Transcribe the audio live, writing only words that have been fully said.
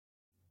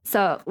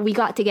So we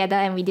got together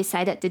and we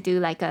decided to do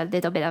like a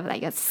little bit of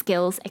like a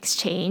skills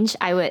exchange.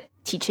 I would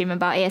teach him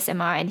about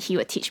ASMR and he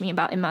would teach me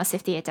about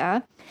immersive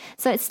theater.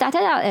 So it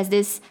started out as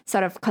this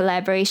sort of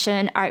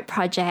collaboration art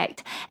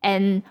project,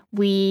 and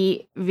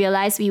we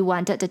realized we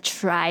wanted to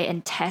try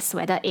and test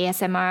whether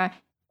ASMR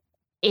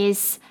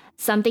is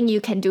something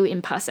you can do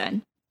in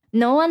person.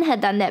 No one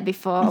had done that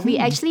before. We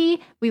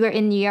were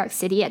in New York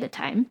City at the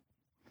time.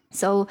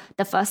 So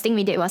the first thing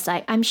we did was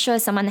like, I'm sure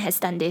someone has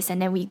done this.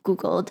 And then we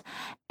Googled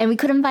and we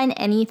couldn't find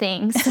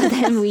anything. So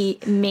then we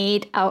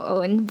made our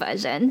own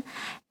version.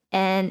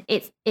 And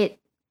it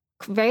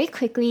very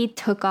quickly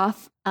took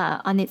off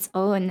on its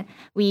own.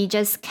 We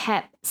just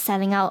kept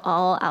selling out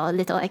all our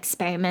little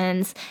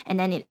experiments, and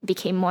then it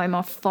became more and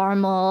more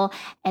formal,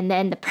 and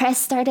then the press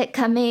started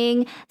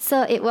coming.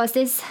 So it was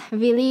this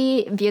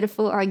really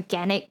beautiful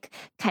organic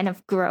kind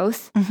of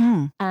growth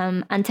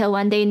until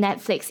one day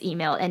Netflix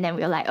emailed, and then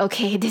we were like,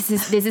 okay, this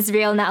is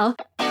real now.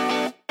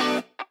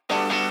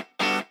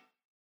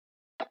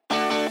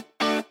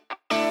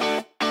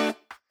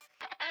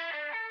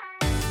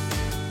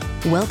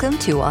 Welcome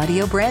to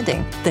Audio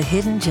Branding, the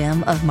hidden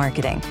gem of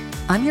marketing.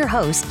 I'm your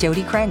host,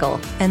 Jody Krangle,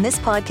 and this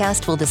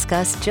podcast will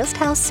discuss just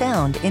how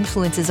sound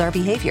influences our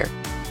behavior.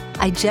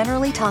 I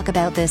generally talk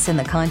about this in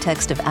the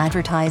context of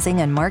advertising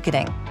and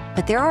marketing,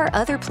 but there are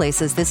other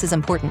places this is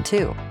important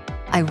too.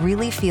 I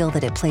really feel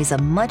that it plays a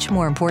much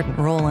more important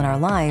role in our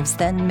lives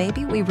than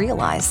maybe we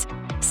realize.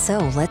 So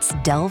let's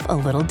delve a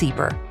little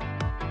deeper.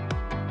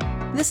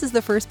 This is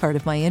the first part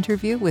of my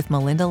interview with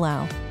Melinda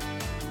Lau.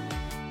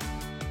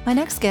 My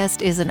next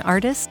guest is an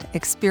artist,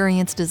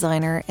 experience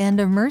designer, and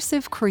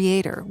immersive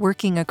creator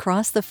working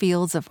across the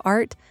fields of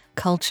art,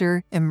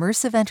 culture,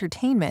 immersive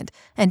entertainment,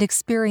 and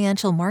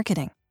experiential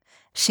marketing.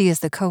 She is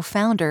the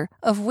co-founder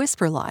of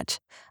Whisper Lodge,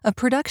 a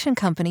production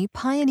company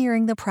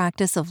pioneering the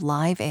practice of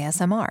live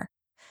ASMR.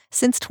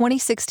 Since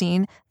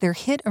 2016, their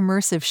hit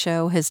immersive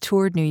show has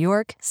toured New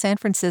York, San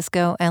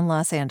Francisco, and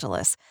Los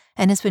Angeles,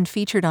 and has been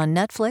featured on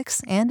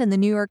Netflix and in the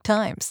New York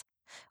Times.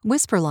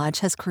 Whisper Lodge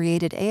has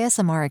created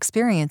ASMR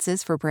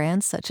experiences for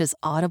brands such as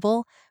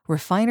Audible,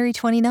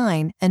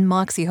 Refinery29, and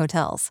Moxie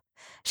Hotels.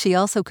 She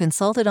also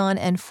consulted on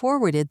and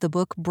forwarded the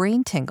book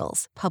Brain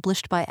Tingles,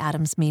 published by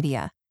Adams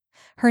Media.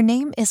 Her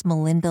name is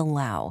Melinda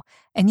Lau,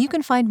 and you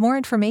can find more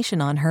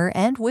information on her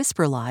and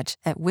Whisper Lodge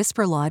at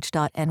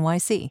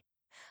whisperlodge.nyc.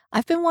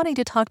 I've been wanting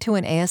to talk to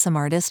an ASMR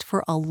artist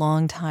for a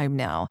long time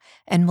now,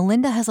 and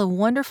Melinda has a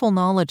wonderful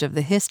knowledge of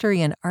the history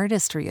and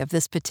artistry of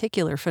this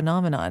particular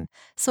phenomenon,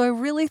 so I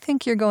really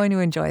think you're going to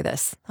enjoy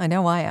this. I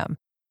know I am.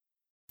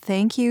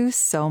 Thank you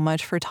so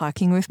much for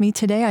talking with me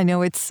today. I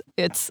know it's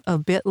a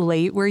bit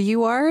late where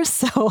you are,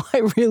 so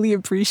I really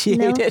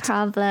appreciate it. No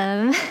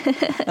problem.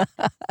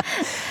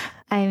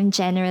 I'm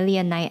generally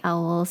a night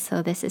owl,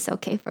 so this is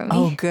okay for me.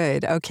 Oh,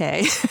 good.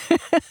 Okay.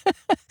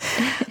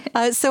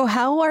 So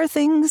how are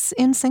things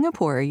in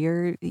Singapore?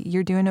 You're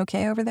doing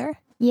okay over there?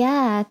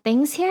 Yeah,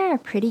 things here are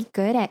pretty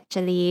good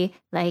actually.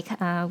 Like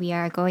we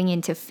are going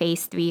into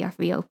phase 3 of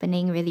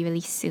reopening really,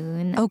 really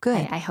soon. Oh,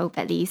 good. I hope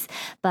at least.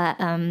 But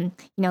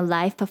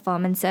live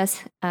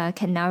performances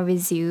can now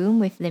resume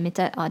with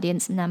limited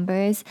audience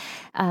numbers.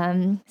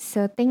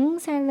 So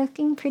things are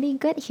looking pretty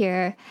good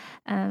here.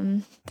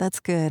 That's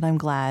good. I'm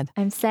glad.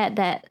 I'm sad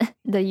that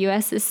the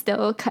US is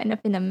still kind of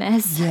in a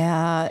mess.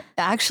 Yeah.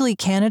 Actually,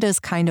 Canada's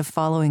kind of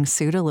following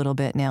suit a little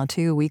bit now,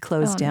 too. We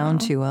closed down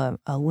to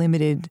a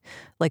limited,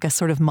 like a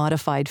sort of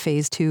modified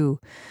phase 2.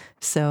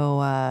 So,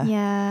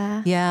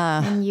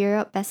 yeah. And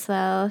Europe as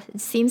well.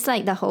 It seems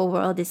like the whole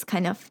world is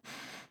kind of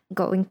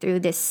going through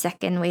this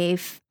second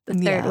wave, the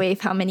third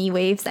wave. How many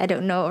waves? I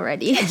don't know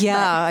already.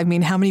 Yeah. I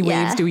mean, how many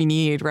waves do we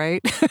need,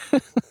 right?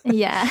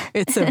 Yeah.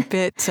 It's a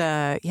bit,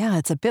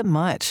 it's a bit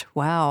much.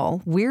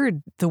 Wow.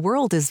 Weird. The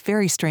world is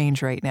very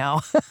strange right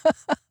now.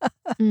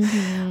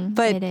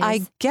 But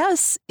I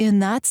guess in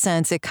that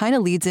sense, it kind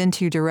of leads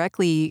into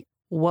directly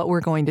what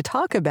we're going to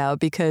talk about,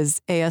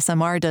 because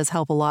ASMR does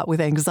help a lot with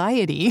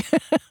anxiety.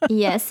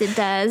 Yes, it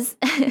does.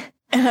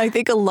 And I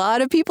think a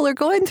lot of people are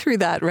going through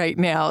that right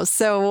now.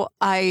 So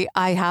I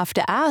have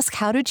to ask,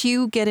 how did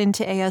you get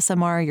into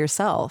ASMR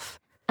yourself?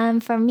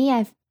 For me,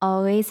 I've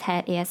always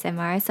had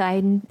ASMR. So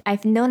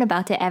I've known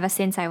about it ever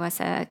since I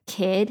was a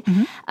kid,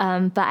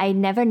 but I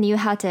never knew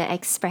how to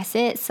express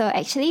it. So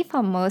actually,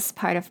 for most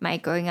part of my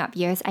growing up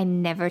years, I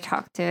never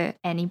talked to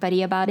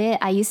anybody about it.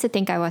 I used to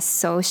think I was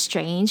so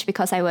strange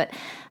because I would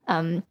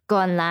go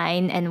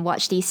online and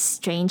watch these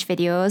strange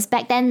videos.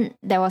 Back then,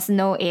 there was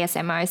no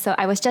ASMR. So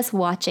I was just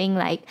watching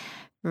like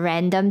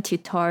random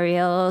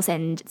tutorials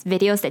and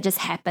videos that just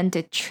happened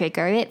to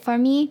trigger it for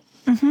me.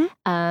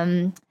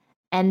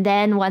 And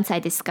then once I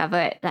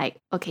discovered like,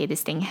 okay,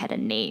 this thing had a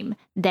name,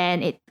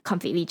 then it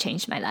completely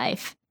changed my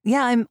life.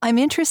 I'm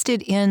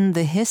interested in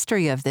the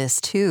history of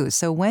this too.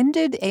 So when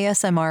did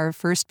ASMR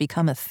first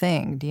become a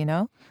thing? Do you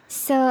know?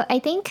 So I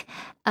think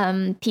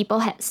people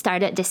had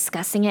started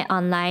discussing it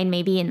online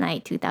maybe in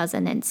like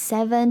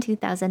 2007,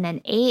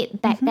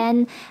 2008. Back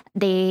then,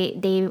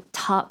 they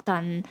talked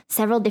on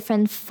several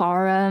different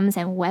forums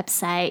and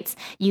websites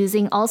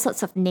using all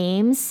sorts of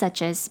names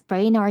such as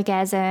brain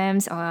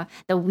orgasms or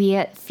the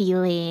weird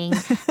feeling,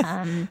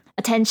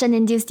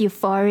 attention-induced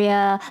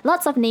euphoria.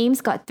 Lots of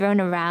names got thrown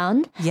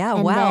around. Yeah,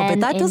 wow. But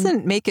that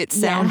doesn't make it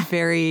sound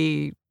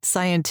very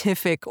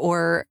scientific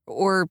or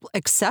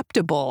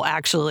acceptable,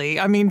 actually.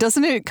 I mean,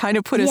 doesn't it kind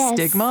of put a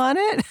stigma on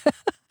it?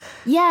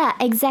 Yeah,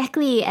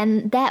 exactly.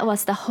 And that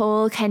was the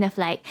whole kind of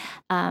like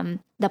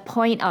the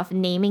point of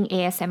naming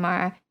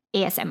ASMR.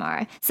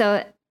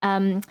 So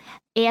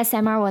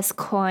ASMR was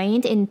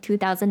coined in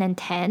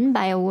 2010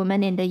 by a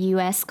woman in the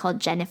US called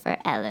Jennifer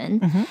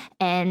Allen.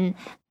 And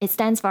it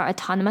stands for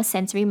Autonomous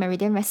Sensory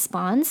Meridian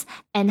Response.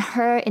 And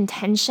her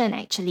intention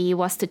actually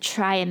was to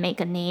try and make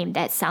a name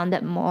that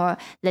sounded more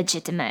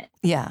legitimate.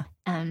 Yeah.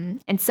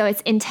 And so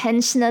it's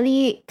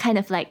intentionally kind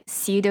of like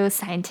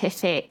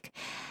pseudoscientific.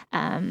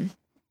 And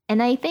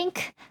I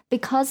think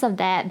because of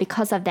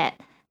that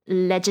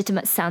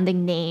legitimate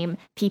sounding name,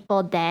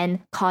 people then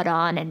caught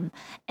on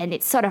and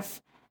it sort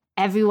of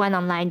everyone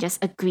online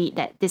just agreed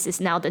that this is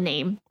now the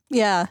name.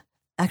 Yeah.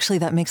 Actually,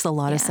 that makes a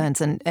lot of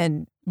sense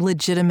and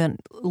legitimizing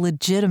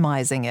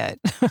it.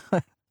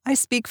 I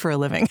speak for a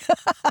living.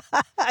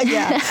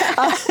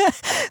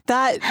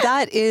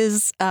 That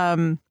is,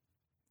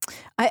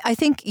 I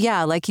think,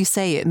 like you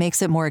say, it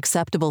makes it more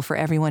acceptable for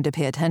everyone to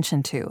pay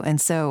attention to.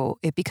 And so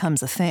it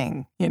becomes a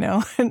thing, you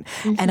know?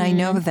 And I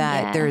know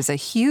that there's a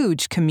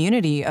huge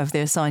community of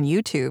this on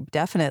YouTube,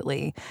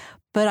 definitely.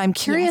 But I'm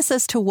curious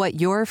as to what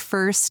your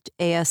first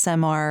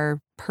ASMR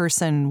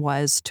person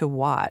was to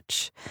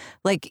watch.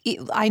 Like,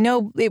 I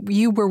know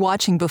you were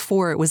watching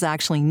before it was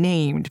actually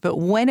named, but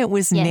when it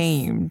was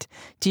named,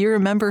 do you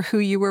remember who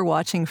you were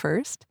watching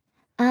first?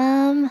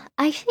 I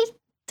actually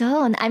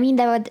don't. I mean,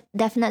 there were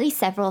definitely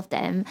several of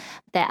them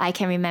that I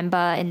can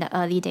remember in the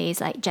early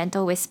days, like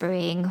Gentle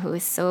Whispering, who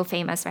is so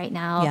famous right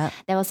now. Yeah.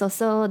 There was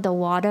also the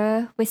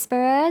Water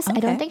Whisperers. Okay.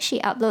 I don't think she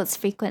uploads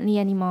frequently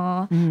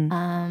anymore.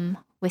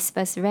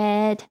 Whispers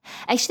Red.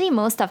 Actually,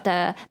 most of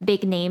the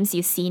big names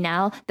you see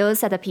now,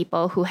 those are the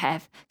people who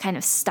have kind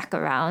of stuck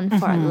around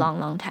for a long,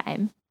 long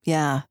time.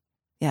 Yeah.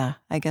 Yeah.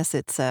 I guess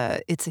it's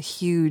a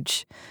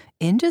huge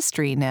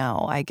industry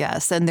now, I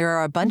guess. And there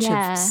are a bunch of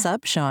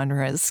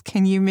subgenres.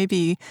 Can you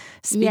maybe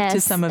speak to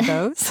some of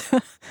those?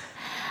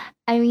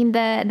 I mean,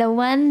 the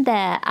one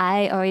that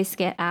I always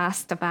get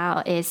asked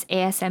about is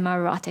ASMR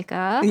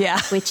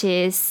Erotica, which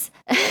is,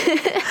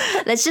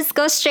 let's just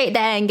go straight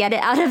there and get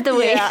it out of the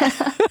way.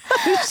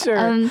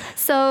 Sure.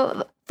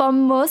 So for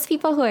most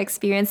people who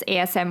experience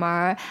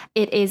ASMR,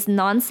 it is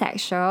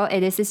non-sexual.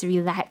 It is this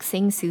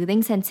relaxing,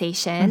 soothing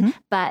sensation,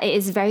 but it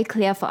is very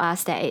clear for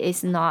us that it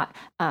is not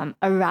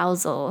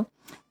arousal.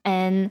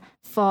 And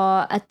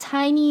for a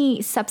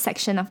tiny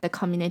subsection of the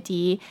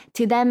community,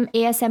 to them,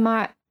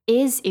 ASMR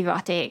is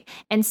erotic.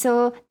 And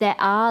so there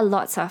are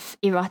lots of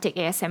erotic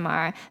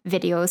ASMR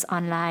videos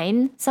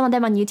online, some of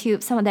them on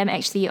YouTube, some of them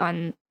actually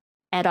on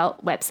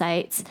adult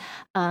websites.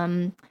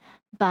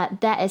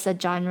 But that is a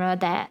genre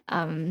that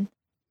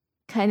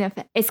kind of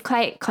is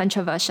quite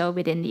controversial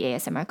within the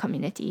ASMR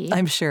community.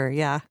 I'm sure,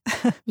 yeah.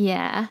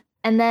 Yeah.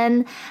 And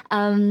then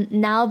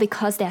now,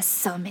 because there's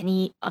so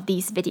many of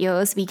these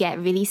videos, we get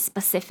really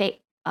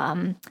specific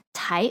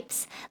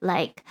types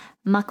like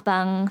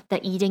mukbang, the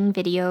eating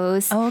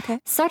videos. Oh, okay.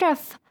 Sort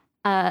of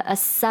a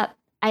sub.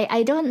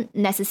 I don't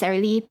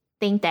necessarily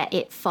think that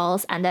it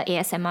falls under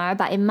ASMR,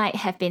 but it might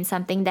have been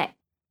something that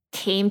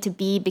came to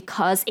be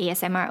because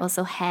ASMR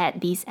also had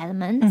these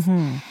elements.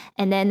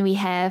 And then we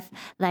have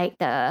like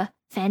the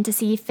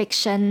fantasy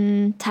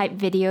fiction type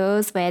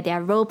videos where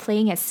they're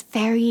role-playing as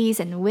fairies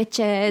and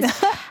witches.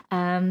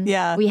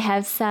 We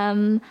have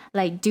some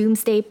like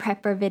doomsday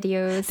prepper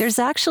videos.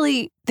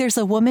 There's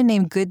a woman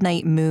named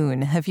Goodnight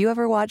Moon. Have you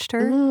ever watched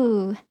her?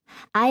 Ooh,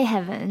 I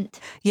haven't.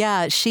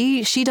 Yeah,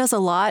 she does a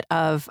lot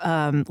of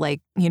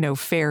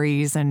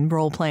fairies and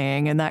role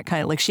playing and that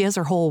kind of, like, she has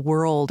her whole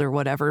world or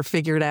whatever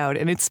figured out,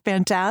 and it's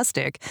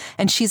fantastic.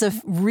 And she's a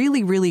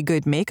really, really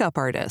good makeup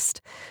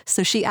artist.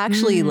 So she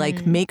actually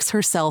makes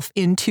herself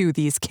into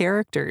these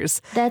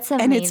characters. That's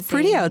amazing. And it's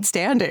pretty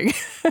outstanding.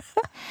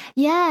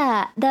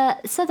 Yeah.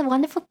 So the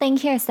wonderful thing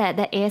here is that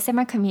the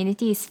ASMR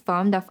community is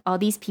formed of all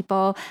these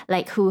people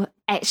like who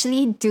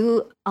actually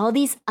do all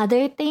these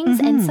other things.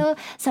 And so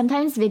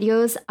sometimes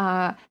videos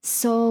are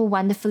so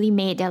wonderfully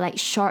made. They're like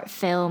short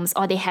films,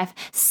 or they have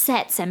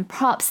sets and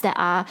props that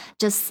are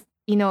just,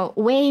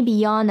 way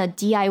beyond a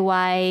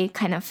DIY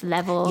kind of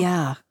level.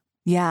 Yeah.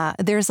 Yeah.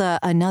 There's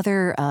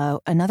another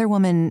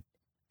woman,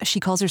 she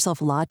calls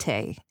herself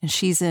Latte, and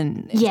she's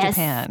in Yes.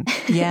 Japan.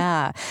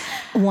 Yeah.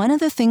 One of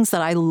the things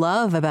that I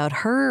love about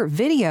her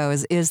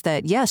videos is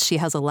that, yes, she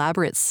has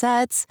elaborate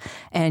sets,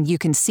 and you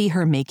can see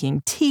her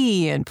making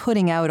tea and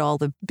putting out all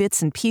the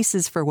bits and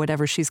pieces for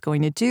whatever she's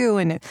going to do,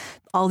 and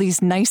all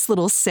these nice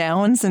little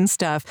sounds and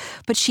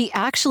stuff. But she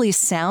actually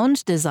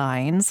sound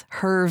designs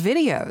her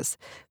videos,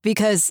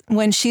 because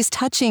when she's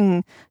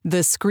touching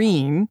the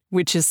screen,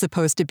 which is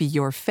supposed to be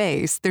your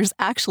face, there's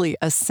actually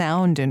a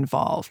sound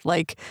involved.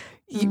 Like,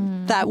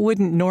 that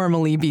wouldn't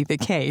normally be the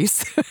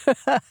case.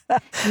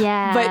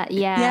 Yeah, But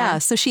yeah.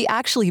 so she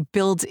actually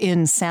builds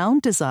in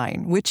sound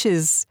design, which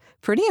is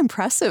pretty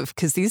impressive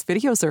because these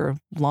videos are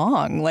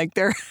long. Like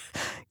they're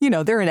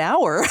an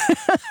hour.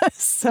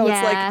 So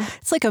Yeah.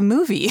 it's like a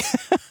movie.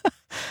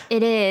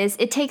 It is.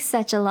 It takes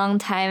such a long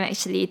time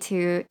actually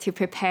to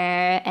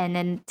prepare and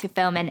then to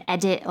film and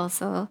edit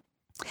also.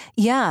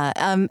 Yeah,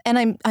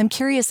 and I'm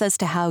curious as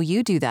to how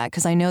you do that,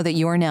 because I know that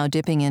you're now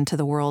dipping into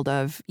the world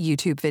of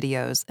YouTube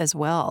videos as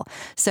well.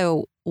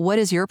 So what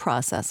is your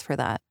process for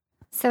that?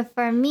 So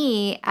for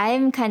me,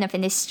 I'm kind of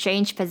in this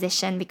strange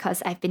position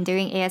because I've been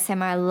doing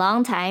ASMR a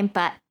long time,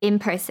 but in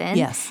person.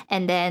 Yes.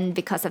 And then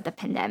because of the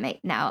pandemic,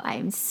 now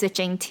I'm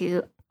switching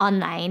to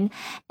online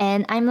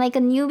and I'm like a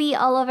newbie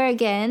all over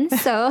again.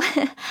 So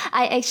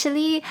I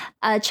actually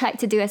tried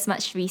to do as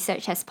much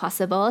research as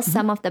possible.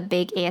 Some of the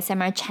big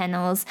ASMR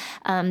channels,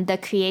 the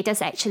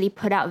creators actually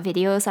put out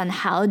videos on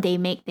how they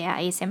make their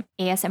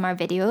ASMR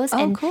videos.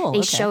 Oh, and cool. they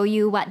Okay. show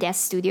you what their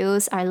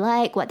studios are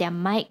like, what their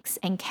mics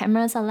and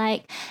cameras are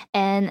like.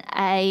 And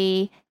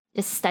I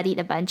just studied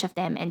a bunch of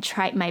them and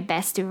tried my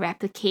best to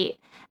replicate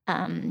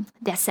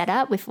their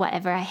setup with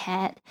whatever I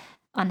had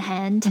on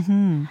hand.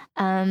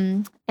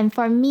 And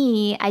for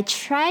me, I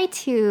try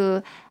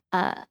to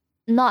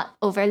not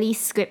overly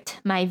script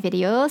my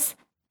videos.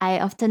 I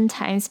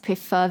oftentimes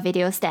prefer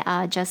videos that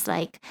are just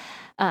like,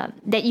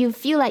 that you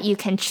feel like you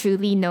can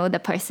truly know the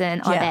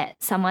person, or Yeah. that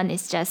someone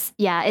is just,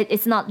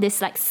 it's not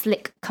this like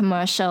slick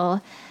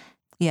commercial.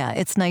 Yeah,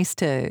 it's nice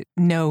to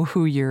know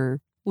who you're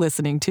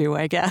listening to,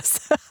 I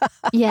guess.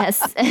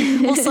 Yes.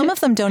 Well, some of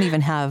them don't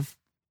even have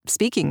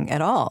speaking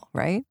at all,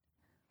 right?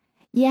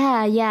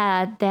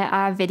 Yeah. There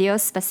are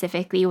videos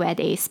specifically where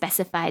they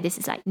specify this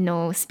is like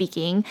no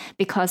speaking,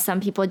 because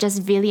some people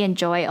just really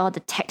enjoy all the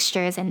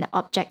textures and the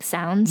object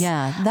sounds.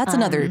 Yeah, that's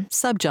another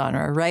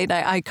subgenre, right?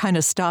 I kind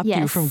of stopped you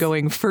Yes. from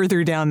going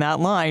further down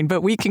that line,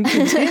 but we can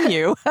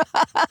continue.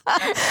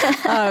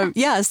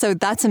 So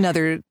that's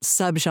another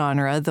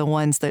subgenre, the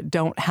ones that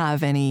don't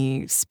have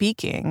any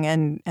speaking.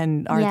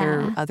 And are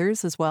there Yeah.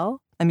 others as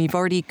well? I mean, you've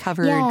already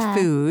covered Yeah.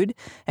 food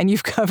and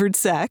you've covered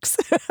sex.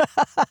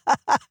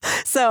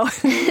 So,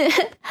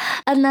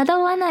 Another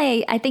one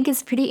I think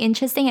is pretty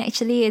interesting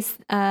actually is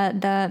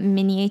the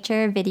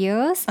miniature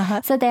videos.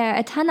 So there are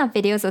a ton of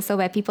videos also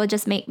where people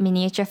just make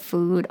miniature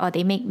food or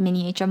they make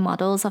miniature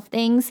models of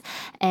things,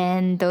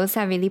 and those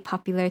are really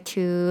popular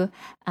too.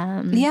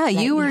 yeah, Like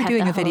you were have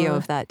doing the a video whole-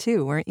 of that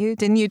too, weren't you?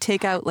 Didn't you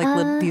take out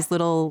like these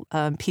little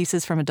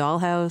pieces from a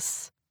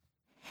dollhouse?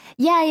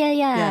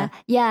 Yeah.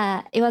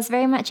 It was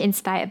very much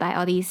inspired by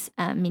all these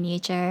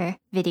miniature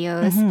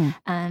videos,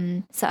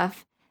 sort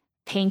of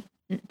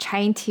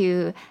trying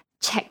to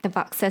check the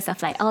boxes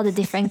of like all the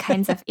different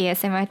kinds of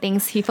ASMR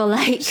things people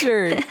like.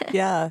 Sure.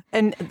 Yeah.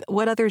 And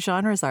what other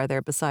genres are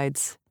there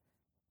besides?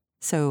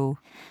 So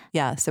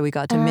we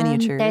got to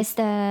miniatures. There's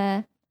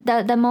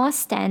the more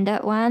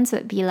standard ones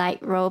would be like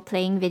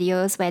role-playing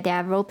videos where they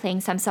are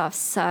role-playing some sort of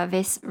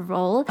service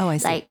role. Oh, I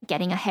see. Like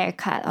getting a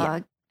haircut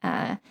or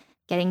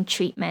getting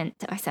treatment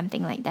or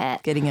something like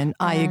that. Getting an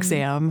eye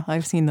exam.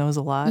 I've seen those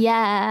a lot.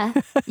 Yeah.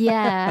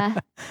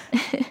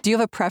 Do you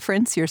have a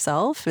preference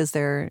yourself? Is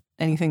there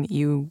anything that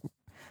you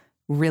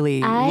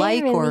really I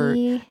like, or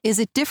really- is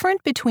it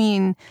different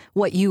between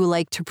what you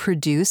like to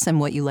produce and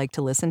what you like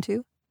to listen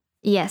to?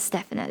 Yes,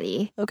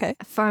 definitely. Okay.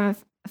 For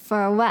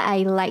what I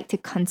like to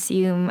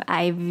consume,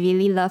 I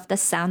really love the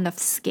sound of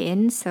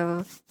skin.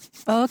 So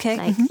Oh, okay.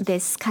 like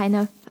this kind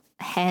of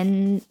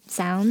hand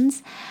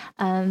sounds.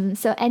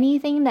 So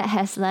anything that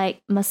has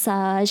like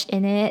massage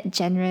in it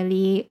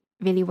generally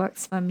really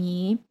works for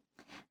me.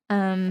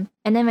 And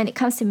then when it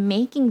comes to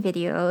making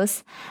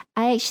videos,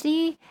 I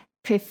actually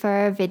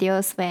prefer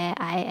videos where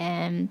I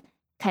am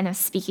kind of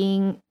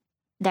speaking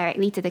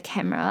directly to the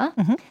camera.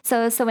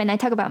 So when I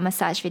talk about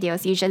massage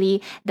videos,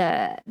 usually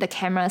the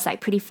camera is like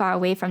pretty far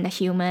away from the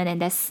human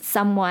and there's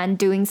someone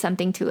doing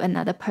something to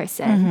another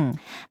person.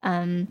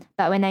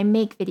 But when I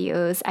make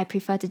videos, I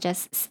prefer to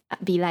just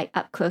be like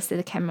up close to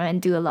the camera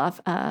and do a lot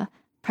of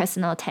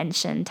personal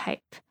attention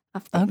type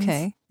of things.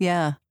 Okay.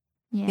 Yeah.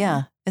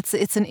 Yeah.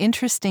 It's an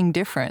interesting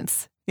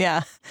difference.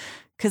 Yeah.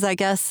 Because I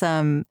guess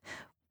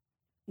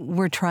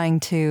we're trying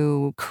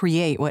to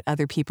create what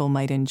other people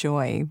might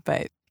enjoy.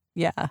 But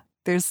yeah,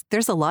 there's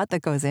a lot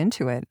that goes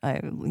into it.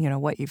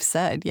 What you've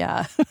said.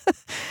 Yeah.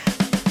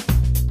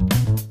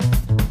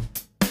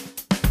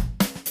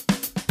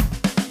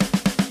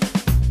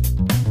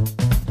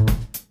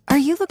 Are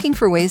you looking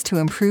for ways to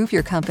improve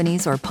your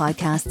company's or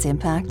podcast's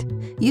impact?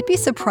 You'd be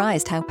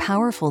surprised how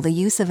powerful the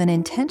use of an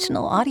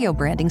intentional audio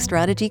branding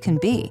strategy can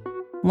be.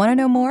 Want to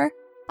know more?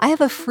 I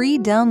have a free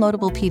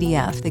downloadable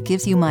PDF that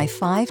gives you my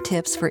 5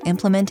 tips for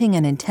implementing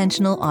an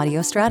intentional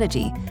audio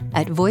strategy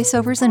at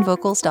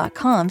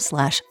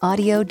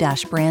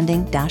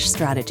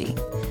voiceoversandvocals.com/audio-branding-strategy.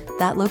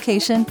 That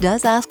location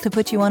does ask to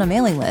put you on a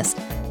mailing list,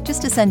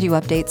 just to send you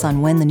updates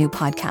on when the new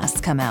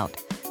podcasts come out.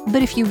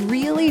 But if you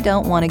really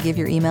don't want to give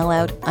your email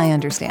out, I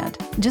understand.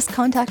 Just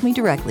contact me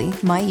directly.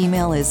 My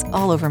email is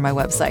all over my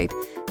website,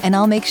 and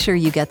I'll make sure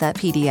you get that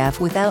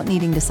PDF without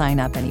needing to sign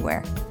up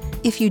anywhere.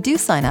 If you do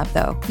sign up,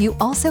 though, you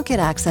also get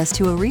access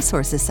to a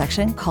resources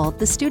section called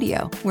The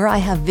Studio, where I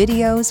have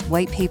videos,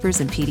 white papers,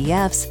 and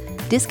PDFs,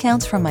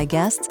 discounts from my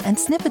guests, and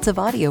snippets of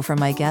audio from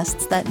my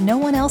guests that no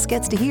one else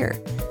gets to hear.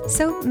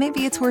 So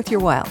maybe it's worth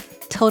your while.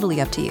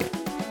 Totally up to you.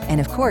 And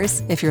of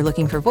course, if you're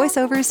looking for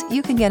voiceovers,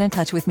 you can get in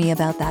touch with me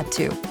about that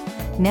too.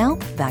 Now,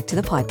 back to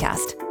the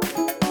podcast.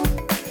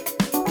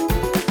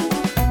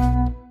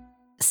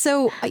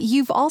 So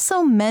you've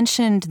also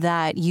mentioned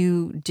that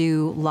you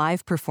do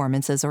live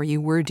performances, or you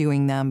were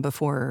doing them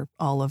before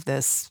all of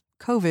this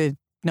COVID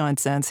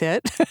nonsense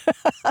hit.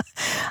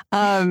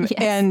 Yes.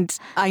 And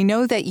I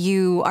know that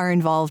you are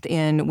involved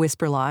in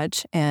Whisper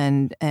Lodge,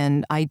 and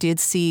I did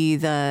see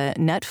the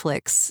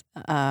Netflix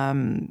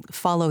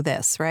Follow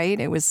This, right?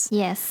 It was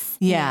Yes.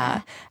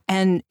 yeah.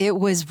 And it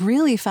was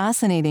really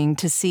fascinating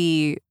to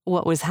see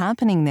what was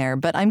happening there.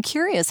 But I'm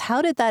curious,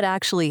 how did that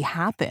actually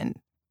happen?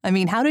 I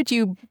mean, how did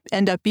you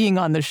end up being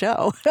on the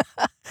show?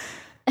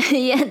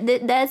 Yeah,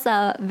 that's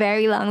a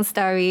very long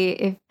story.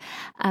 If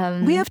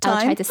We have time.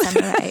 I'll try to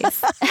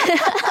summarize.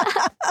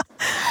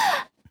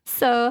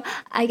 So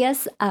I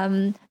guess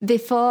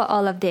before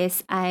all of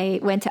this,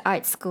 I went to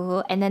art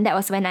school, and then that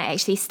was when I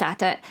actually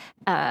started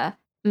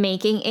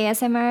making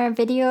ASMR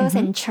videos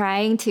and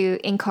trying to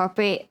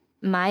incorporate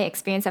my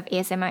experience of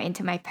ASMR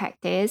into my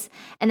practice.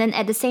 And then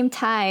at the same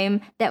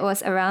time, that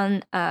was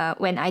around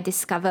when I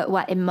discovered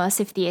what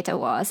immersive theater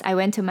was. I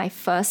went to my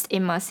first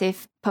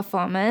immersive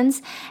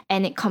performance,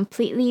 and it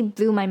completely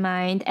blew my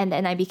mind. And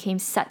then I became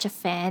such a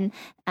fan.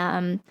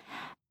 And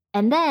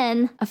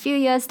then a few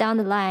years down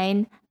the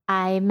line,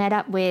 I met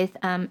up with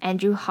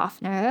Andrew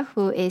Hoffner,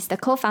 who is the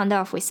co-founder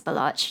of Whisper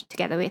Lodge,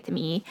 together with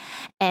me.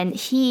 And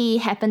he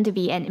happened to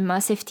be an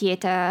immersive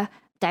theater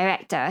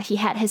director. He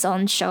had his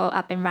own show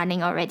up and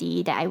running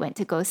already that I went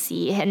to go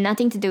see. It had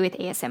nothing to do with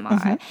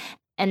ASMR.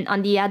 And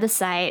on the other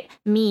side,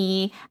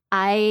 me,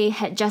 I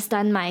had just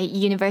done my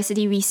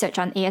university research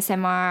on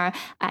ASMR.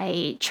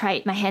 I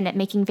tried my hand at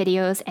making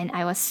videos, and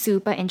I was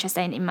super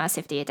interested in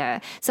immersive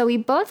theater. So we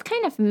both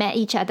kind of met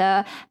each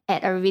other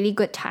at a really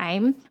good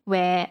time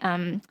where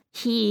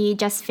he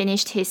just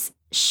finished his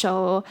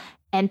show,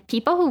 and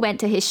people who went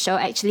to his show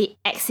actually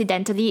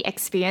accidentally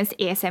experienced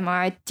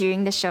ASMR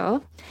during the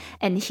show,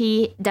 and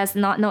he does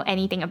not know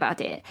anything about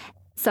it.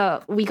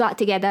 So we got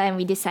together and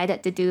we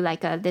decided to do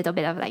like a little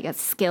bit of like a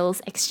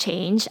skills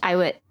exchange. I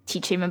would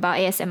teach him about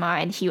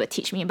ASMR and he would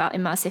teach me about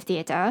immersive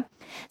theater.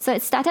 So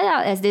it started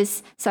out as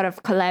this sort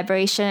of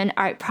collaboration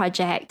art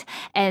project,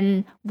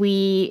 and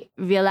we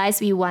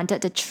realized we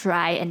wanted to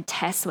try and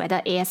test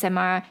whether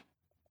ASMR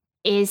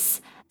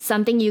is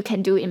something you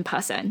can do in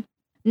person.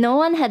 No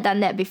one had done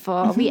that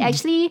before. We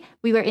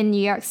were in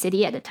New York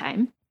City at the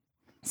time.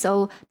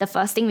 So the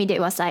first thing we did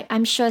was like,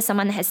 I'm sure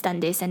someone has done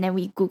this. And then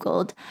we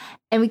Googled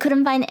and we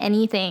couldn't find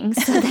anything.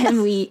 So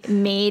then we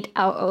made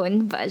our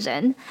own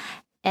version.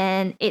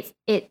 And it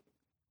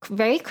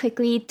very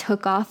quickly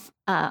took off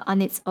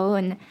on its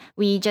own.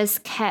 We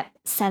just kept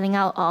selling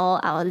out all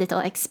our little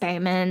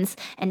experiments,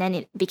 and then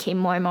it became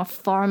more and more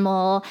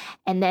formal,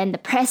 and then the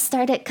press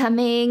started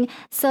coming.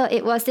 So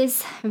it was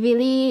this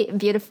really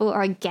beautiful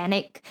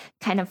organic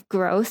kind of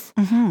growth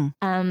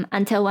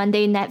until one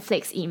day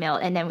Netflix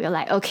emailed, and then we were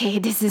like, okay,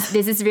 this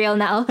is real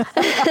now.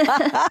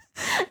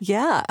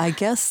 Yeah, I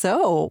guess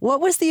so.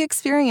 What was the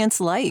experience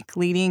like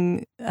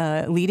leading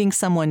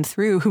someone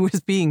through who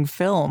was being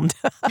filmed?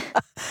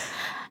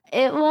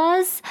 It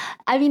was,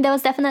 there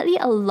was definitely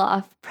a lot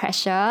of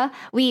pressure.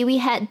 We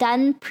had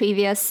done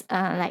previous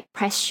like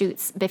press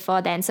shoots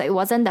before then, so it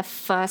wasn't the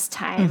first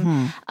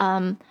time.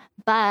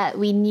 But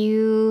we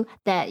knew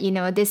that,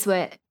 this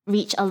would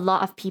reach a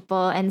lot of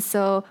people. And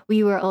so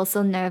we were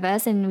also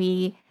nervous, and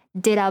we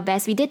did our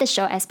best. We did the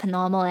show as per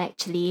normal,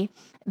 actually.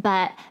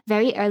 But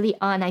very early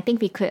on, I think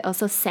we could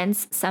also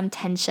sense some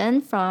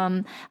tension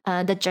from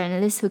the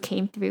journalist who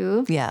came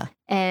through. Yeah.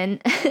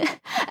 And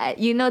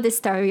you know this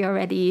story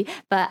already,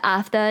 but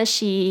after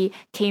she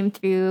came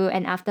through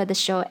and after the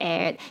show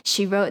aired,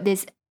 she wrote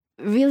this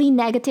really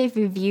negative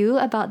review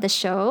about the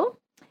show,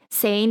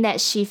 saying that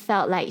she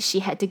felt like she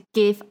had to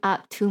give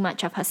up too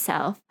much of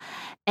herself.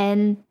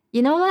 And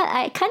you know what?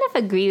 I kind of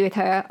agree with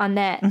her on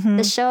that.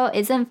 The show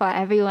isn't for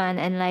everyone,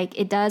 and like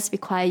it does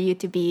require you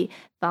to be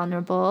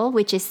vulnerable,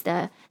 which is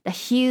the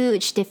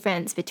huge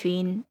difference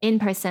between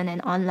in-person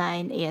and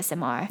online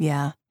ASMR.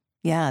 Yeah.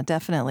 Yeah,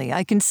 definitely.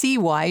 I can see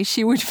why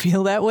she would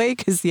feel that way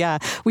because, yeah,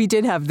 we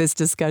did have this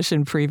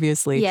discussion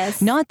previously.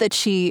 Yes. Not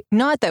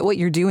that what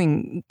you're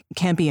doing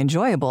can't be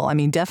enjoyable. I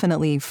mean,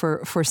 definitely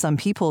for some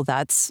people,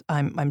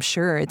 I'm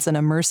sure it's an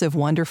immersive,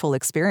 wonderful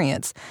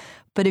experience.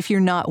 But if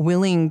you're not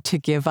willing to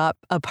give up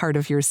a part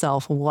of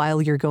yourself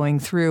while you're going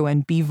through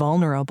and be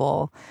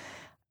vulnerable,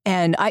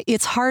 and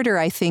it's harder,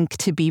 I think,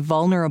 to be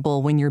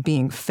vulnerable when you're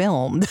being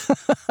filmed.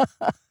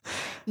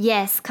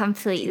 Yes,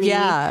 completely.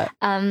 Yeah.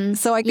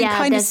 So I can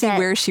kind of see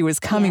where she was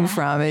coming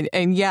from,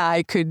 and yeah,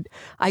 I could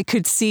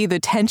see the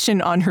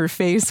tension on her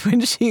face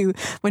when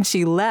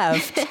she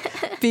left,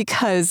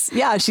 because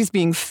yeah, she's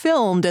being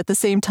filmed at the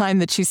same time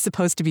that she's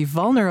supposed to be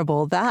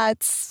vulnerable.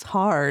 That's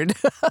hard.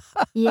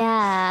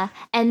 Yeah,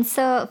 and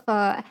so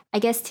for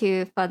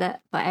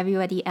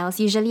everybody else,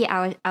 usually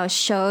our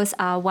shows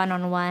are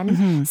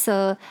one-on-one.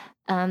 So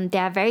they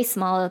are very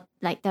small.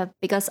 Like the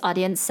biggest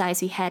audience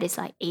size we had is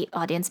like 8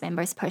 audience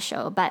members per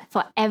show. But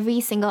for every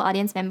single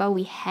audience member,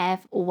 we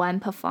have one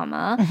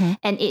performer,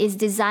 and it is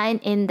designed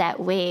in that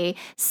way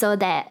so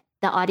that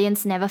the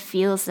audience never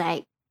feels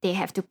like they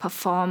have to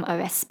perform a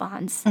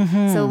response.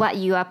 So what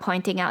you are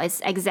pointing out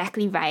is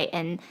exactly right,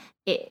 and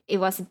it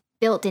was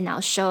built in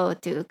our show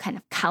to kind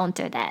of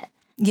counter that.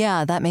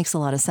 Yeah, that makes a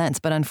lot of sense.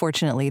 But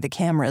unfortunately, the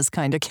cameras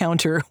kind of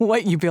counter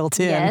what you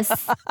built in.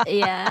 Yes.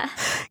 Yeah.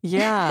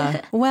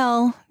 Yeah.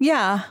 Well,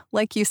 yeah,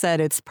 like you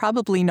said, it's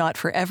probably not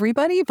for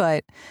everybody,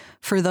 but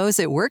for those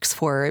it works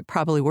for, it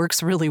probably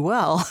works really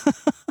well.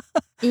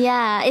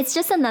 Yeah, it's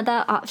just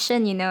another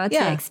option,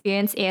 to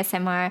experience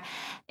ASMR.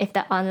 If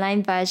the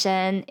online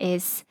version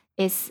is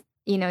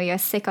you're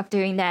sick of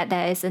doing that,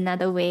 there is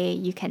another way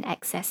you can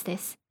access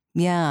this.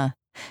 Yeah.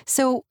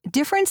 So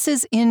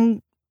differences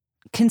in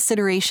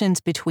considerations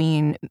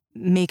between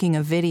making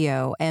a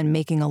video and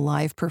making a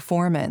live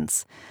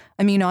performance.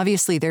 I mean,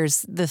 obviously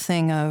there's the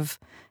thing of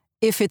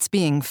if it's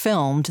being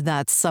filmed,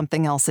 that's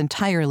something else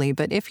entirely.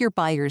 But if you're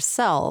by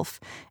yourself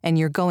and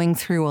you're going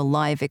through a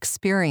live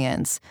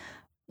experience,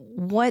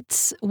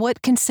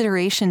 what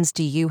considerations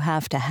do you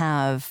have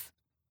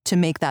to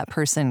make that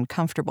person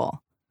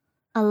comfortable?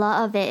 A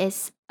lot of it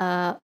is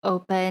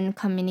open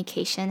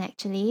communication,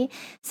 actually.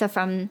 So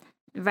from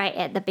right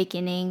at the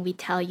beginning, we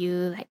tell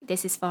you like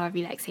this is for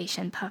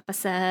relaxation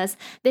purposes.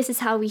 This is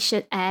how we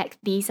should act.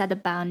 These are the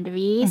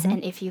boundaries.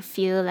 And if you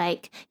feel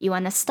like you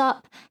want to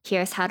stop,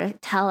 here's how to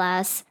tell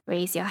us.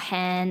 Raise your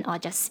hand or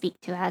just speak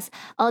to us.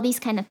 All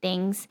these kind of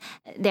things.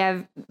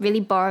 They're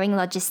really boring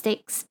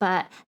logistics,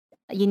 but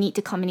you need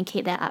to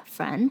communicate that up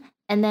front.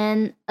 And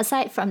then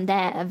aside from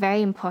that, a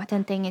very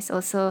important thing is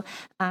also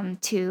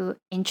to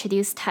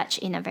introduce touch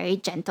in a very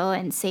gentle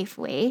and safe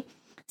way.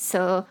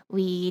 So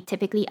we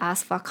typically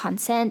ask for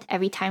consent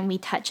every time we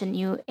touch a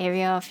new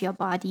area of your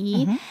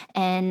body.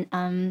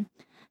 And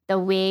the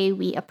way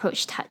we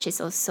approach touch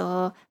is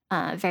also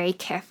very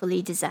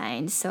carefully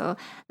designed. So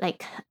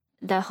like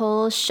the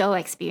whole show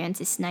experience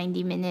is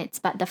 90 minutes,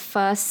 but the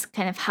first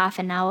kind of half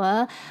an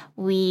hour,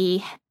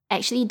 we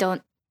actually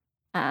don't,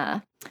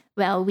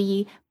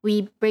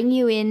 we bring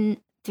you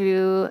in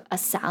through a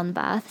sound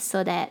bath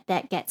so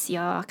that gets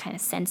your kind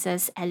of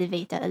senses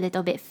elevated a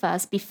little bit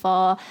first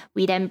before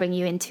we then bring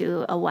you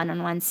into a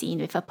one-on-one scene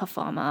with a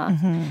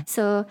performer.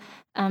 So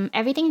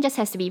everything just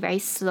has to be very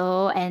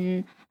slow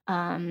and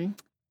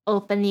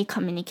openly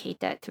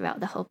communicated throughout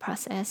the whole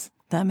process.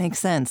 That makes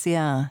sense,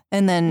 yeah.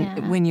 And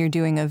then when you're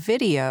doing a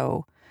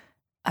video,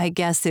 I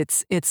guess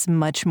it's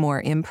much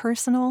more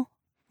impersonal.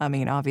 I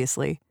mean,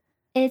 obviously.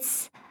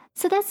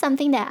 So that's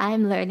something that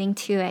I'm learning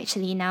too,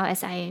 actually, now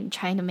as I am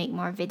trying to make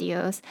more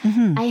videos.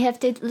 I have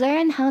to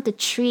learn how to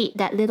treat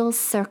that little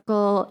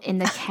circle in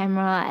the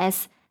camera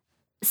as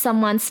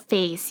someone's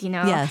face,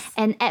 Yes.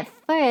 And at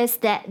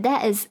first,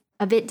 that is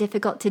a bit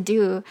difficult to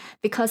do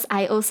because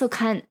I also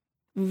can't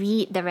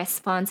read the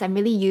response. I'm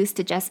really used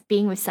to just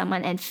being with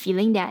someone and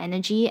feeling their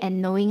energy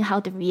and knowing how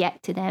to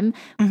react to them.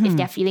 If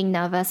they're feeling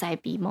nervous, I'll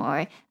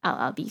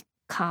be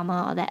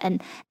calmer or that.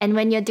 And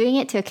when you're doing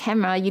it to a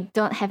camera, you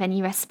don't have any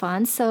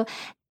response. So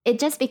it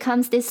just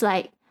becomes this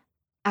like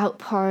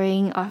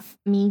outpouring of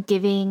me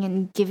giving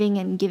and giving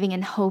and giving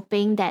and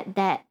hoping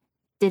that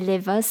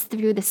delivers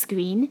through the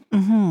screen.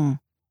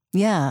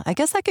 Yeah, I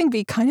guess that can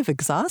be kind of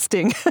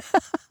exhausting.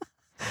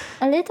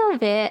 A little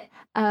bit.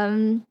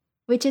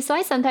 Which is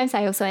why sometimes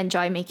I also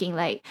enjoy making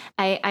like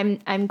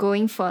I'm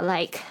going for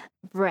like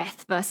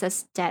breath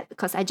versus depth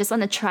because I just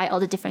want to try all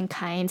the different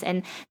kinds,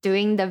 and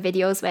doing the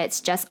videos where it's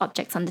just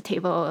objects on the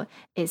table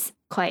is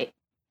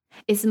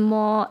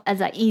more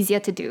like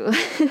easier to do.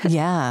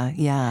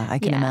 Yeah, I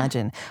can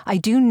imagine. I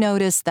do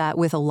notice that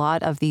with a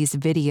lot of these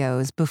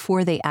videos,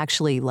 before they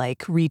actually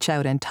like reach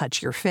out and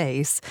touch your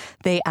face,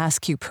 they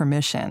ask you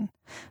permission.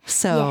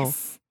 So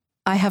yes.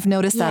 I have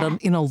noticed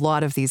that in a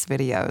lot of these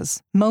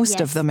videos, most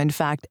of them, in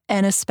fact,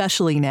 and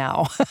especially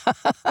now.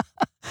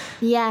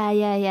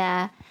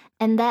 Yeah.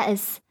 And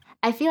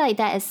I feel like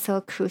that is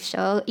so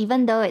crucial.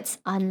 Even though it's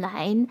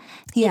online,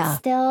 it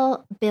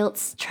still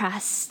builds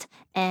trust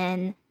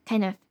and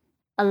kind of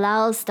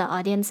allows the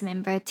audience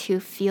member to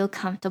feel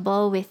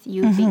comfortable with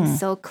you being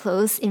so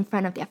close in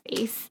front of their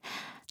face.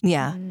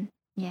 Yeah.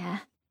 Yeah.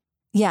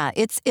 Yeah,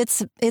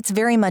 it's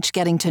very much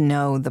getting to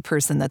know the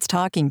person that's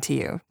talking to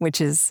you,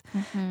 which is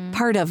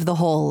part of the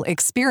whole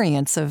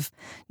experience of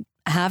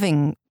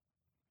having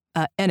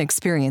an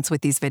experience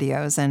with these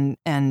videos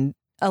and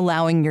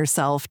allowing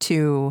yourself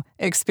to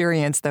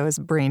experience those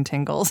brain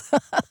tingles.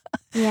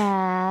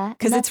 Yeah.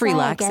 Because it's That's why I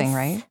relaxing, guess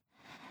right?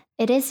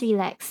 It is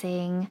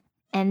relaxing,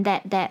 and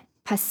that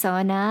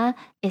persona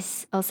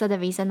is also the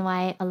reason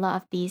why a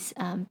lot of these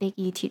big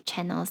YouTube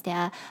channels,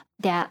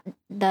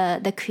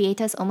 the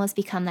creators almost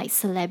become like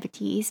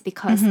celebrities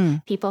because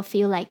people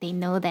feel like they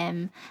know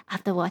them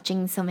after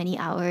watching so many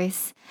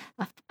hours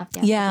of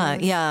their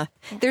videos. Yeah.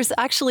 There's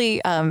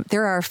actually,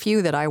 there are a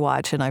few that I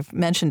watch, and I've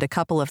mentioned a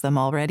couple of them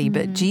already,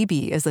 but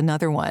GB is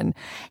another one.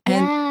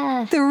 And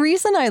Yeah. the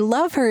reason I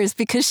love her is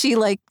because she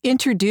like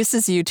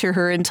introduces you to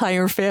her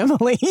entire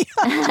family.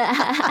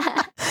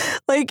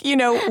 Like, you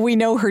know, we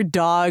know her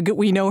dog,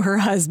 we know her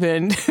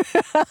husband.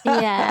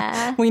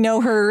 Yeah. We know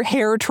her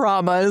hair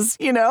traumas,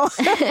 you know.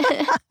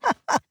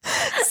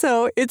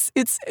 So it's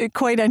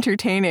quite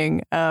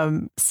entertaining.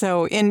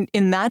 So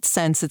in that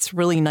sense, it's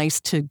really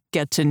nice to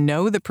get to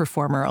know the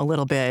performer a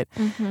little bit.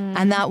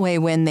 And that way,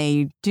 when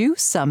they do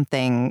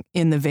something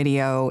in the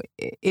video,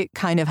 it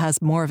kind of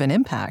has more of an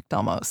impact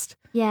almost.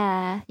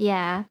 Yeah.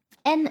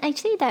 And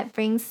actually, that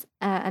brings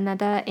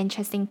another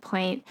interesting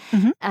point.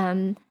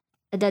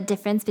 The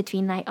difference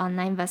between like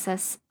online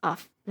versus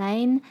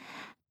offline.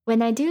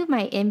 When I do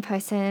my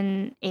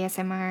in-person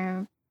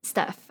ASMR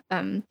stuff,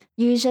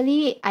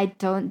 usually I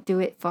don't do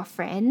it for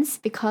friends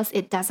because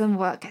it doesn't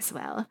work as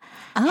well.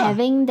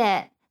 Having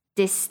that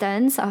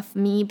distance of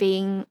me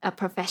being a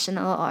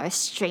professional or a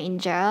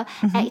stranger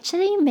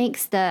actually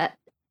makes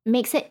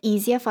it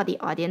easier for the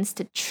audience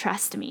to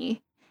trust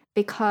me,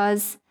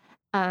 because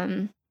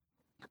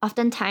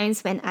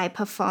oftentimes when I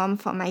perform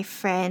for my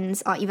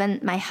friends or even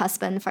my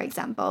husband, for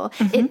example,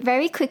 it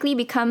very quickly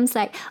becomes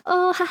like,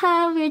 oh,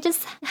 haha, we're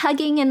just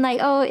hugging and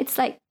like, oh, it's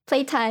like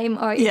playtime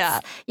or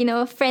it's, you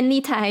know, friendly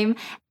time.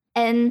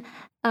 And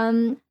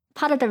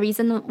part of the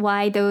reason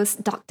why those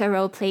doctor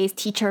role plays,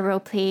 teacher role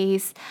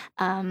plays,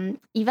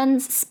 even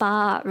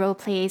spa role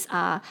plays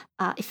are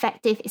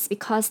effective is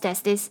because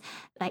there's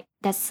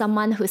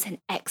someone who's an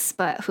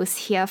expert who's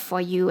here for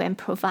you and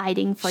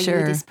providing for you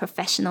this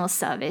professional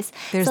service.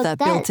 There's so that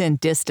built-in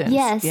distance.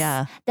 Yes.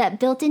 Yeah. That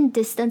built-in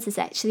distance is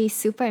actually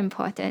super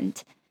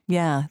important.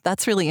 Yeah,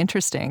 that's really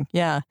interesting.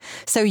 Yeah.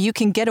 So you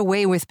can get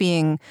away with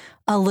being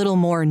a little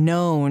more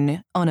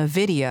known on a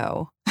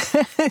video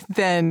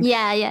than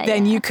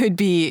you could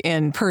be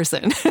in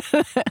person.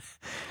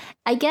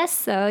 I guess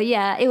so.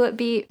 Yeah. It would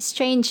be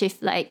strange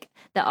if like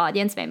the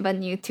audience member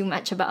knew too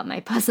much about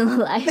my personal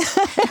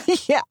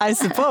life. Yeah, I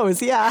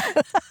suppose. Yeah.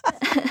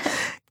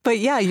 But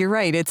yeah, you're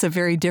right. It's a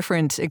very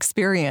different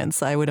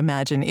experience, I would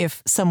imagine,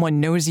 if someone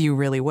knows you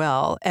really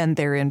well and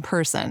they're in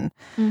person,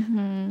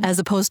 as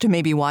opposed to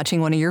maybe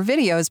watching one of your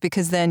videos,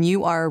 because then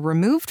you are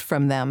removed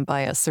from them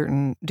by a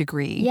certain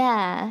degree.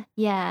 Yeah.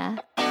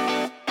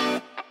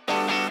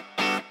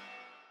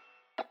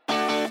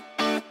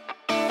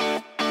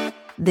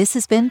 This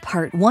has been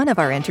part 1 of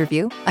our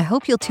interview. I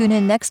hope you'll tune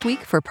in next week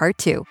for part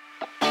 2.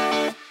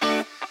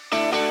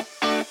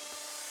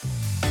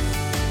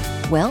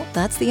 Well,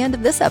 that's the end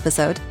of this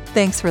episode.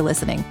 Thanks for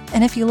listening.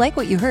 And if you like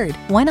what you heard,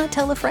 why not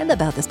tell a friend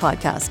about this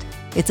podcast?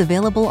 It's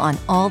available on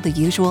all the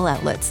usual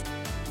outlets.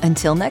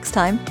 Until next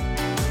time.